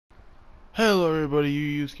Hello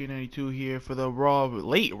everybody, USK92 here for the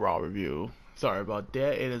late Raw review. Sorry about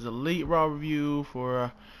that. It is a late Raw review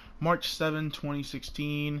for March 7,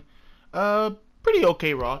 2016. Pretty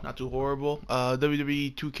okay Raw, not too horrible.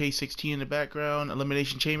 WWE 2K16 in the background,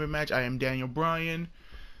 Elimination Chamber match. I am Daniel Bryan.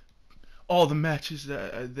 All the matches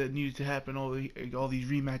that needed to happen, all these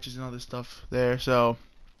rematches and all this stuff there. So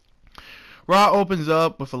Raw opens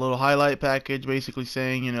up with a little highlight package, basically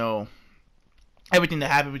saying, you know, everything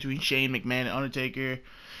that happened between Shane McMahon and Undertaker.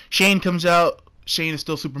 Shane comes out. Shane is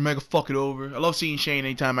still super mega fucking over. I love seeing Shane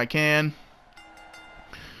anytime I can.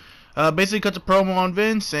 Basically cuts a promo on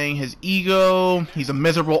Vince saying his ego, he's a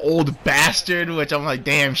miserable old bastard, which I'm like,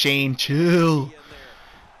 damn Shane, chill.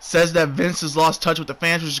 Says that Vince has lost touch with the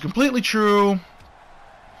fans, which is completely true.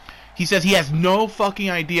 He says he has no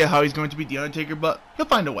fucking idea how he's going to beat The Undertaker, but he'll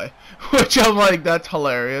find a way. Which I'm like, that's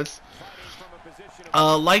hilarious.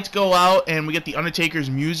 Lights go out and we get the Undertaker's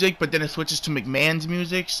music, but then it switches to McMahon's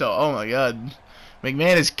music. So, oh my god,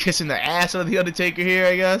 McMahon is kissing the ass of the Undertaker here,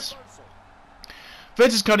 I guess.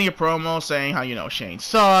 Vince is cutting a promo saying how, you know, Shane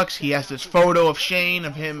sucks. He has this photo of Shane,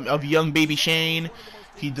 of young baby Shane.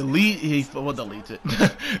 He deletes it.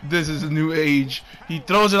 This is a new age. He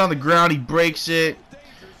throws it on the ground. He breaks it.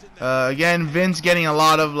 Again, Vince getting a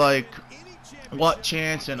lot of like, what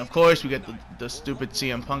chants, and of course we get the stupid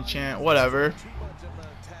CM Punk chant, whatever.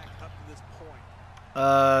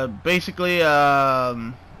 Basically,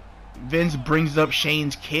 Vince brings up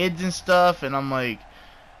Shane's kids and stuff, and I'm like,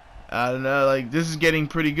 I don't know, like, this is getting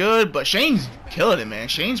pretty good, but Shane's killing it, man.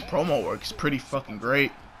 Shane's promo work is pretty fucking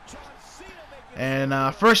great.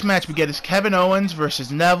 And, first match we get is Kevin Owens versus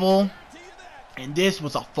Neville, and this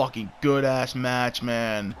was a fucking good-ass match,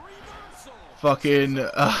 man. Fucking,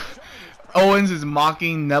 Owens is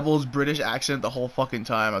mocking Neville's British accent the whole fucking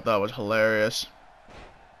time. I thought it was hilarious.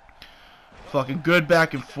 Fucking good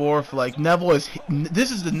back and forth. Like, Neville is...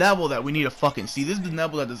 This is the Neville that we need to fucking see. This is the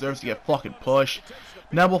Neville that deserves to get fucking pushed.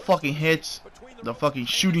 Neville fucking hits the fucking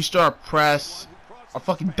shooting star press. A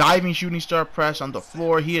fucking diving shooting star press on the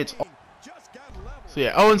floor. He hits... So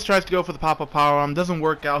yeah, Owens tries to go for the pop-up powerbomb. Doesn't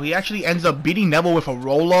work out. He actually ends up beating Neville with a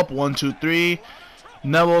roll-up. 1, 2, 3.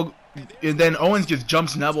 Neville... And then Owens just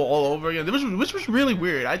jumps Neville all over again. Which was really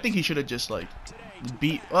weird. I think he should have just, like,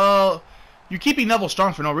 beat... Well... You're keeping Neville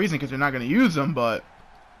strong for no reason because they're not going to use him, but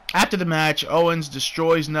after the match, Owens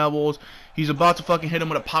destroys Neville. He's about to fucking hit him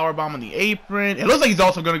with a powerbomb on the apron. It looks like he's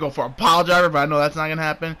also going to go for a pile driver, but I know that's not going to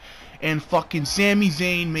happen. And fucking Sami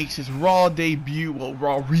Zayn makes his Raw debut, well,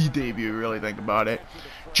 Raw re-debut, really think about it.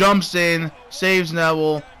 Jumps in, saves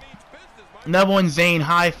Neville. Neville and Zayn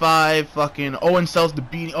high five. Fucking Owens sells the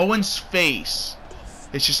beating. Owens' face.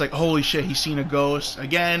 It's just like, holy shit, he's seen a ghost.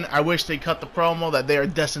 Again, I wish they cut the promo that they are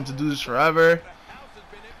destined to do this forever.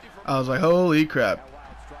 I was like, holy crap.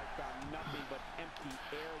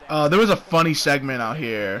 There was a funny segment out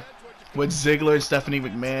here with Ziggler and Stephanie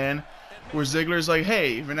McMahon, where Ziggler's like,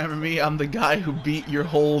 hey, remember me? I'm the guy who beat your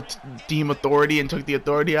whole team Authority and took the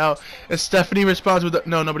Authority out. And Stephanie responds with,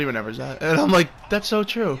 no, nobody remembers that. And I'm like, that's so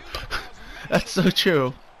true. That's so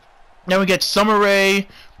true. Then we get Summer Rae,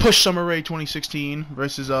 Push Summer Rae 2016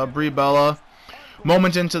 versus Brie Bella.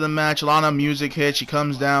 Moments into the match, Lana music hits, she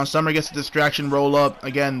comes down. Summer gets a distraction roll up.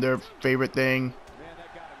 Again, their favorite thing.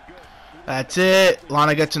 That's it.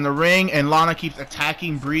 Lana gets in the ring, and Lana keeps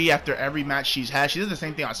attacking Brie after every match she's had. She does the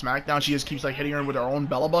same thing on SmackDown. She just keeps like hitting her with her own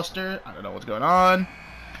Bella Buster. I don't know what's going on.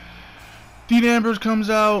 Dean Ambrose comes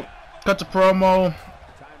out, cuts a promo.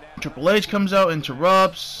 Triple H comes out,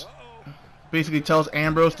 interrupts. Basically tells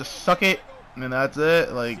Ambrose to suck it, and that's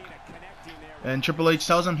it. Like, and Triple H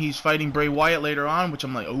tells him he's fighting Bray Wyatt later on, which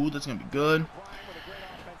I'm like, ooh, that's gonna be good.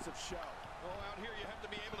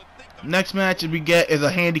 Next match we get is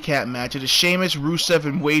a handicap match. It is Sheamus, Rusev,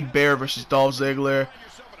 and Wade Barrett versus Dolph Ziggler.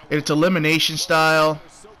 It's elimination style.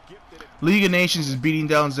 League of Nations is beating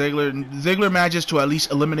down Ziggler. Ziggler manages to at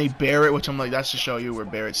least eliminate Barrett, which I'm like, that's to show you where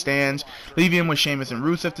Barrett stands. Leaving him with Sheamus and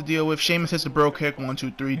Rusev to deal with. Sheamus hits the bro kick, 1,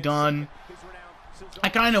 2, 3, done. I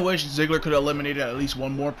kind of wish Ziggler could have eliminated at least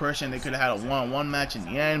one more person. They could have had a one-on-one match in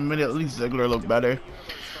the end. But at least Ziggler looked better.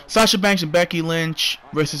 Sasha Banks and Becky Lynch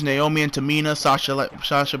versus Naomi and Tamina.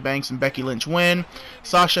 Sasha Banks and Becky Lynch win.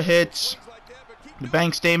 Sasha hits the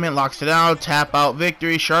bank statement, locks it out, tap out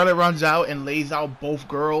victory. Charlotte runs out and lays out both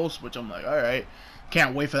girls, which I'm like, alright.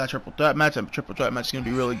 Can't wait for that triple threat match. That triple threat match is going to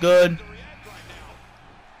be really good.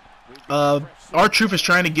 R-Truth is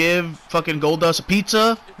trying to give fucking Goldust a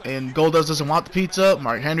pizza, and Goldust doesn't want the pizza.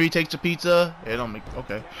 Mark Henry takes the pizza. It don't make...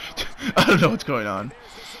 Okay. I don't know what's going on.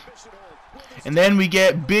 And then we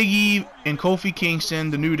get Big E and Kofi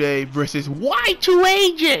Kingston, the New Day, versus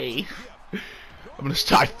Y2AJ.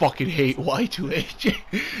 I fucking hate Y2AJ.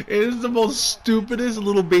 It is the most stupidest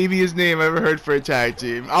little babyest name I ever heard for a tag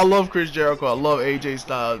team. I love Chris Jericho, I love AJ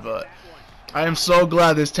Styles, but I am so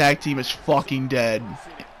glad this tag team is fucking dead.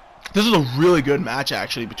 This was a really good match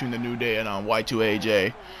actually between the New Day and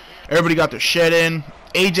Y2AJ. Everybody got their shit in.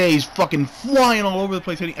 AJ is fucking flying all over the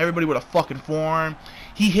place, hitting everybody with a fucking forearm.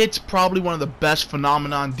 He hits probably one of the best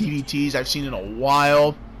phenomenon DDTs I've seen in a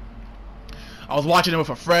while. I was watching it with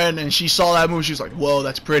a friend, and she saw that move. She was like, "Whoa,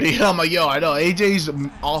 that's pretty." And I'm like, "Yo, I know AJ's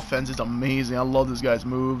offense is amazing. I love this guy's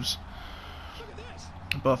moves."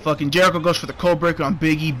 But fucking Jericho goes for the code breaker on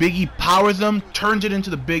Big E. Big E powers him, turns it into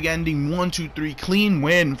the big ending 1, 2, 3 clean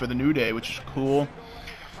win for the New Day, which is cool.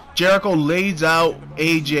 Jericho lays out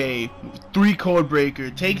AJ, 3 code breaker,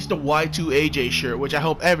 takes the Y2AJ shirt, which I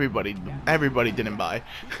hope everybody didn't buy,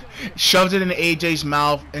 shoves it in AJ's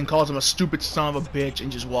mouth and calls him a stupid son of a bitch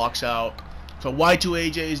and just walks out. So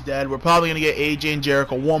Y2AJ is dead. We're probably gonna get AJ and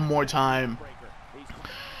Jericho one more time.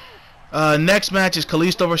 Next match is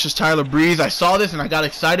Kalisto versus Tyler Breeze. I saw this and I got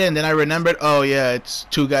excited, and then I remembered, oh yeah, it's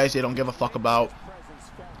 2 guys they don't give a fuck about.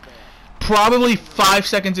 Probably 5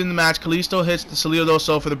 seconds in the match, Kalisto hits the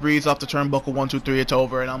Salidoso for the Breeze off the turnbuckle. 1, 2, 3, it's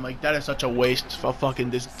over. And I'm like, that is such a waste for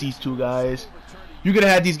fucking these 2 guys. You could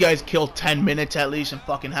have had these guys kill 10 minutes at least and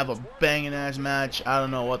fucking have a banging ass match. I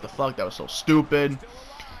don't know what the fuck, that was so stupid.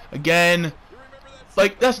 Again,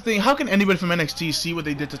 like, that's the thing, how can anybody from NXT see what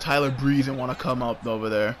they did to Tyler Breeze and want to come up over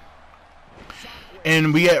there?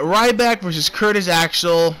 And we get Ryback versus Curtis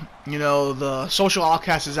Axel. You know, the social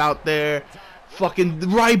outcast is out there. Fucking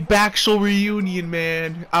Ryback reunion,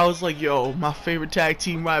 man. I was like, yo, my favorite tag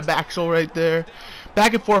team, Ryback right there.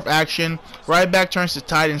 Back and forth action. Ryback turns the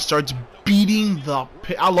tide and starts beating the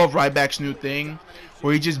I love Ryback's new thing,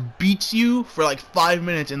 where he just beats you for like 5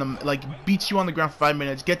 minutes beats you on the ground for 5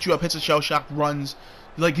 minutes, gets you up, hits a shell shock, runs,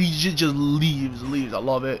 like he just leaves. I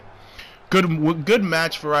love it. Good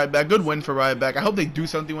match for Ryback. Good win for Ryback. I hope they do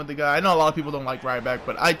something with the guy. I know a lot of people don't like Ryback,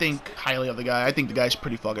 but I think highly of the guy. I think the guy's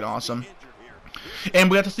pretty fucking awesome. And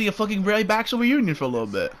we got to see a fucking Ryback reunion for a little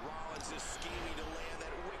bit.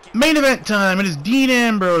 Main event time. It is Dean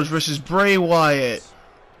Ambrose versus Bray Wyatt.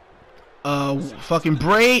 Fucking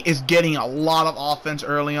Bray is getting a lot of offense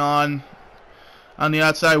early on the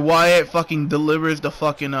outside. Wyatt fucking delivers the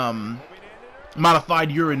fucking modified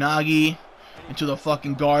Uranagi into the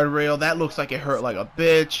fucking guardrail. That looks like it hurt like a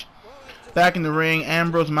bitch. Back in the ring,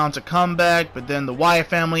 Ambrose mounts a comeback, but then the Wyatt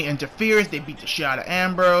family interferes. They beat the shit out of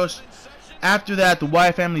Ambrose. After that, the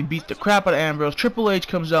Wyatt family beats the crap out of Ambrose. Triple H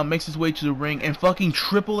comes out, makes his way to the ring, and fucking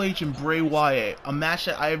Triple H and Bray Wyatt, a match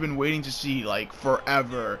that I've been waiting to see like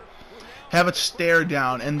forever, have a stare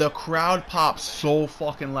down, and the crowd pops so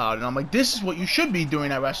fucking loud. And I'm like, this is what you should be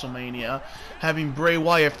doing at WrestleMania, having Bray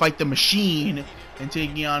Wyatt fight the Machine and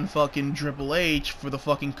taking on fucking Triple H for the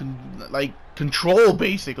fucking control,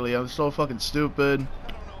 basically. I was so fucking stupid.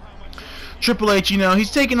 Triple H, you know,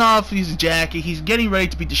 he's taking off his jacket. He's getting ready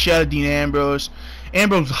to beat the shit out of Dean Ambrose.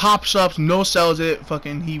 Ambrose hops up, no-sells it.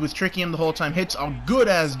 Fucking, he was tricking him the whole time. Hits a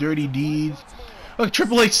good-ass dirty deeds. Look,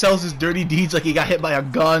 Triple H sells his dirty deeds like he got hit by a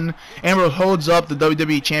gun. Ambrose holds up the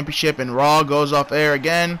WWE Championship, and Raw goes off air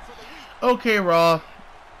again. Okay, Raw.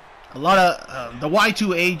 A lot of the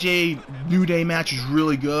Y2AJ New Day match is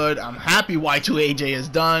really good. I'm happy Y2AJ is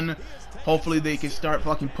done. Hopefully they can start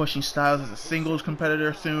fucking pushing Styles as a singles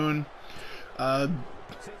competitor soon.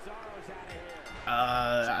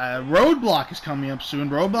 Roadblock is coming up soon.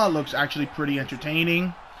 Roadblock looks actually pretty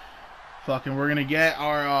entertaining. Fucking, we're gonna get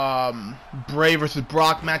our Bray versus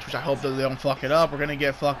Brock match, which I hope that they don't fuck it up. We're gonna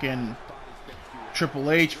get fucking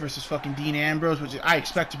Triple H versus fucking Dean Ambrose, which I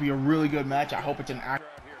expect to be a really good match. I hope it's an act.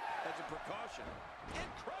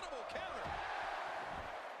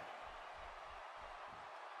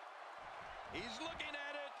 He's looking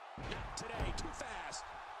at it. Not today, too fast.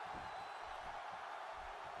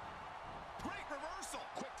 Great reversal.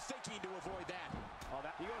 Quick thinking to avoid that. Oh,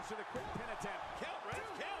 he goes for the quick pin attempt. Count, right?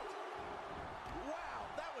 Count. Wow,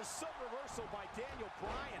 that was some reversal by Daniel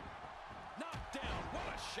Bryan. Knocked down.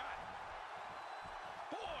 What a shot.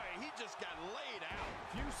 Boy, he just got laid out.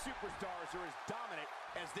 Few superstars are as dominant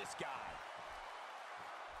as this guy.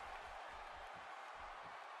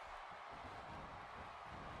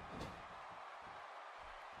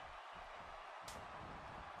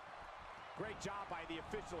 Great job by the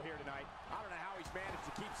official here tonight. I don't know how he's managed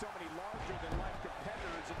to keep so many larger-than-life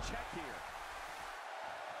competitors in check here.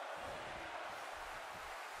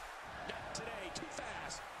 Not today, too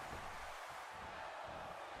fast.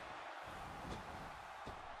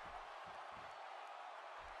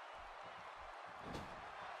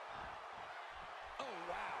 Oh,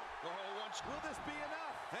 wow. Oh, will this be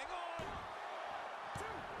enough? Hang on.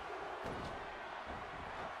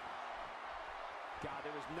 God,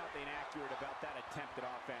 there was nothing accurate about that attempt at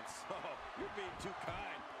offense. Oh, you're being too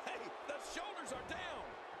kind. Hey, the shoulders are down.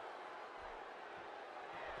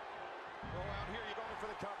 Oh, out here, you're going for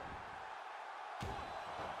the cover. 1,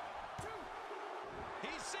 2.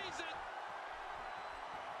 He sees it.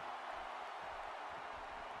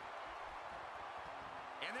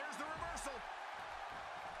 And there's the reversal.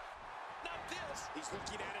 Not this. He's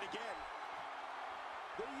looking at it again.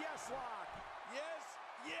 The yes lock. Yes,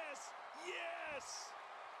 yes, yes.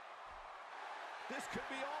 This could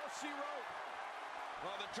be all she wrote.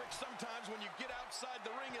 Well, the trick sometimes when you get outside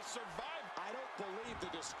the ring is survive. I don't believe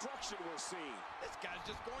the destruction we're seeing. This guy's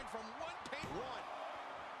just going from one pain.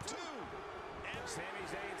 1, 2. And Sami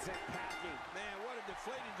Zayn sent packing. man, what a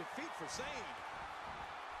deflating defeat for Zayn.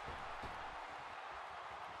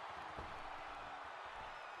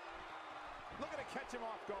 Looking to catch him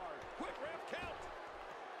off guard. Quick ref count.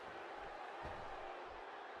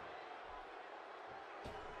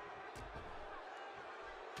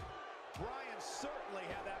 Bryan certainly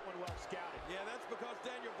had that one well scouted. Yeah, that's because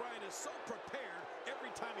Daniel Bryan is so prepared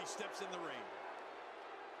every time he steps in the ring.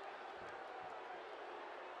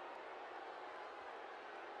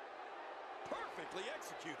 Perfectly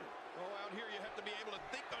executed. Oh, out here you have to be able to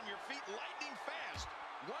think on your feet lightning fast.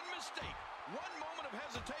 One mistake, one moment of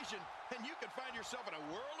hesitation, and you could find yourself in a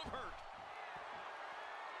world of hurt.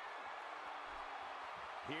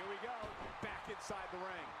 Here we go, back inside the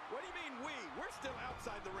ring. What do you mean we? We're still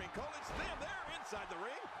outside the ring, Cole. It's them. They're inside the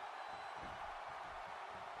ring.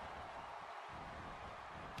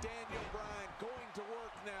 Daniel Bryan going to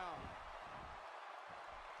work now.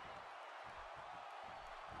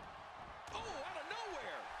 Oh, out of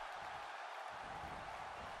nowhere.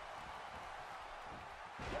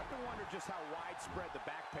 You have to wonder just how widespread the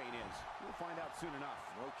back pain is. We'll find out soon enough.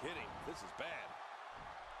 No kidding. This is bad.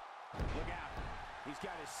 Look out. He's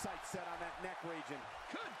got his sights set on that neck region.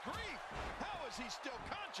 Good grief! How is he still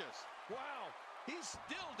conscious? Wow, he's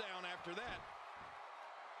still down after that.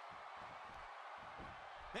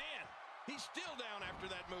 Man, he's still down after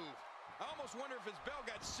that move. I almost wonder if his bell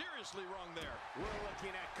got seriously wrong there. We're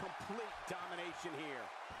looking at complete domination here.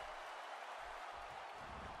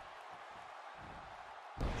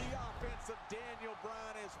 The offense of Daniel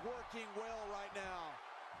Bryan is working well right now.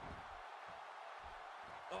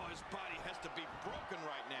 Oh, his body has to be broken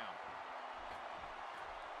right now.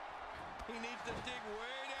 He needs to dig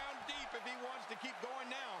way down deep if he wants to keep going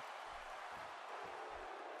now.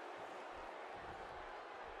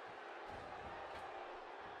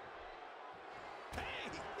 Hey,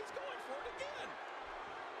 he's going for it again.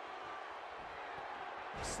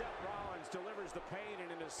 Seth Rollins delivers the pain in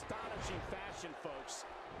an astonishing fashion, folks.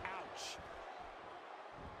 Ouch.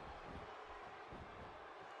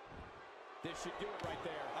 This should do it right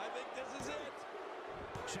there. I think this is it.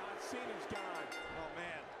 John Cena's gone. Oh,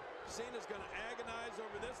 man. Cena's going to agonize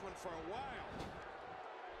over this one for a while.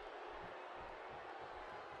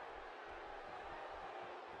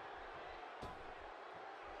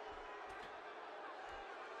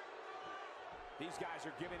 These guys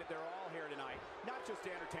are giving it their all here tonight, not just to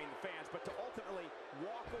entertain the fans, but to ultimately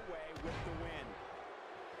walk away with the win.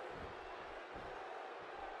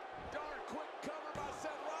 Darn quick cover by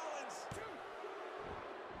Seth Rollins.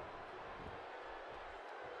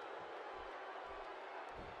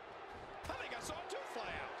 I think I saw two fly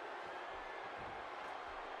out.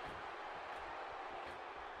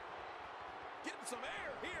 Getting some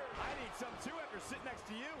air here. I need some too after sitting next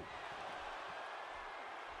to you.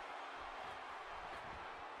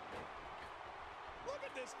 Look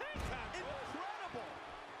at this hang time. Incredible.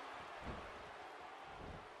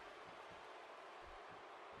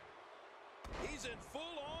 He's in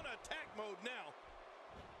full-on attack mode now.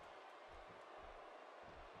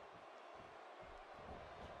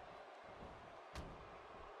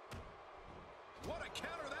 What a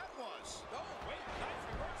counter that was. Oh, wait, nice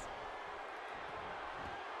reversal.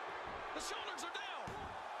 The shoulders are down.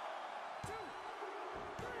 1, 2,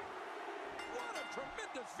 3. What a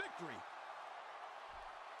tremendous victory.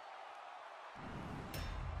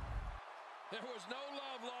 There was no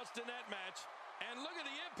love lost in that match. And look at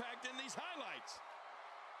the impact in these highlights.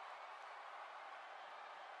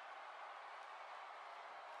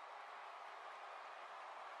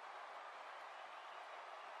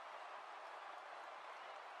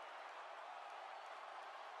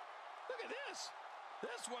 Look at this.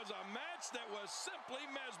 This was a match that was simply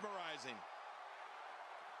mesmerizing.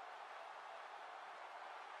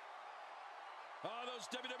 Oh, those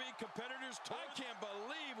WWE competitors, I can't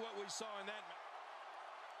believe what we saw in that match.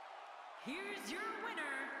 Here's your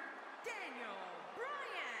winner, Daniel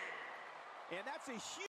Bryan. And that's a huge